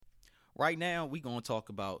Right now, we gonna talk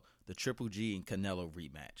about the Triple G and Canelo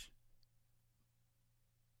rematch,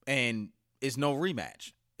 and it's no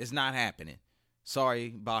rematch. It's not happening. Sorry,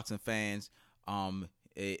 boxing fans. Um,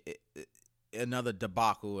 Another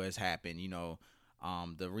debacle has happened. The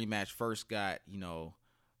rematch first got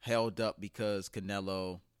held up because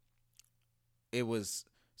Canelo. It was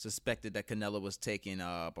suspected that Canelo was taking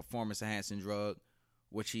a performance enhancing drug,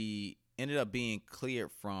 which he ended up being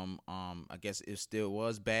cleared from. I guess it still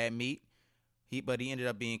was bad meat. But he ended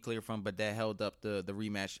up being cleared from. But that held up the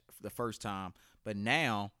rematch the first time. But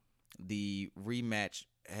now the rematch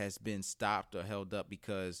has been stopped or held up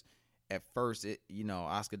because at first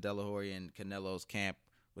Oscar De La Hoya and Canelo's camp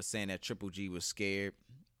was saying that Triple G was scared.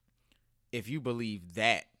 If you believe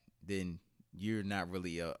that, then you're not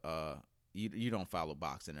really you don't follow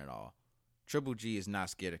boxing at all. Triple G is not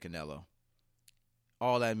scared of Canelo.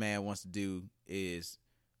 All that man wants to do is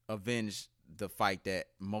avenge the fight that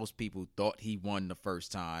most people thought he won the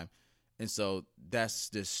first time. And so that's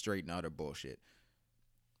just straight and utter bullshit.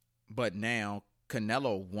 But now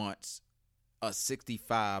Canelo wants a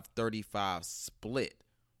 65-35 split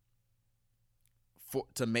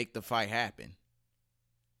to make the fight happen.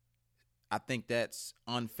 I think that's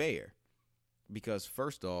unfair because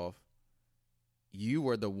first off, you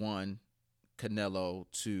were the one, Canelo,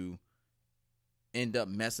 to end up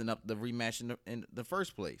messing up the rematch in the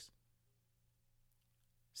first place.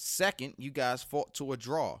 Second, you guys fought to a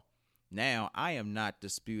draw. Now, I am not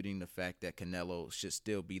disputing the fact that Canelo should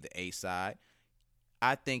still be the A side.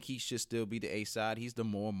 I think he should still be the A side. He's the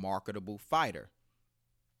more marketable fighter.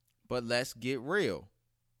 But let's get real.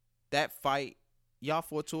 That fight, y'all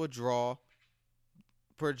fought to a draw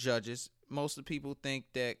per judges. Most of the people think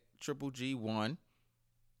that Triple G won.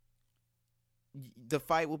 The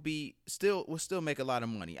fight will still make a lot of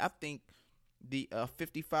money. I think the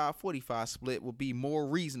 55-45 split will be more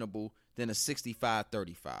reasonable than a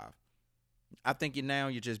 65-35. I think you're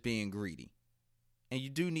just being greedy. And you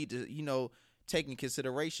do need to, take in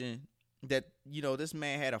consideration that, this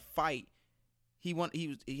man had a fight. He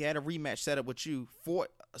had a rematch set up with you, fought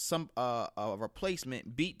some a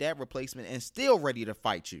replacement, beat that replacement, and still ready to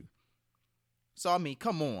fight you. So I mean,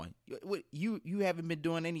 come on, you haven't been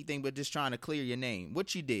doing anything but just trying to clear your name,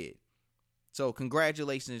 which you did. So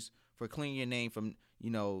congratulations for clearing your name from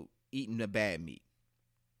eating the bad meat.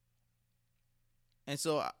 And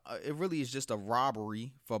so it really is just a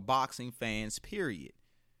robbery for boxing fans. Period.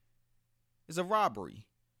 It's a robbery.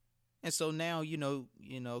 And so now,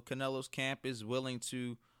 Canelo's camp is willing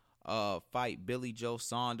to fight Billy Joe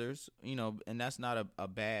Saunders, and that's not a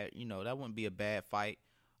bad, that wouldn't be a bad fight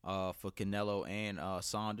for Canelo and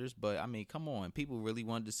Saunders. But, I mean, come on. People really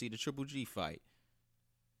wanted to see the Triple G fight,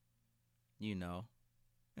 And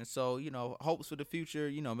so, hopes for the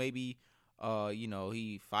future, maybe,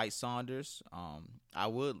 he fights Saunders. I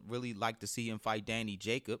would really like to see him fight Danny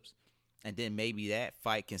Jacobs. And then maybe that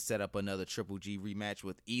fight can set up another Triple G rematch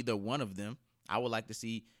with either one of them. I would like to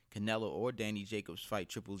see Canelo or Danny Jacobs fight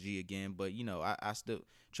Triple G again. But, I still,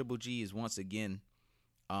 Triple G is once again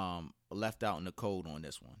left out in the cold on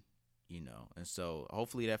this one, And so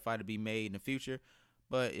hopefully that fight will be made in the future.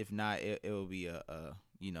 But if not, it will be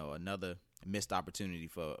another missed opportunity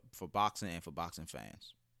for boxing and for boxing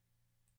fans.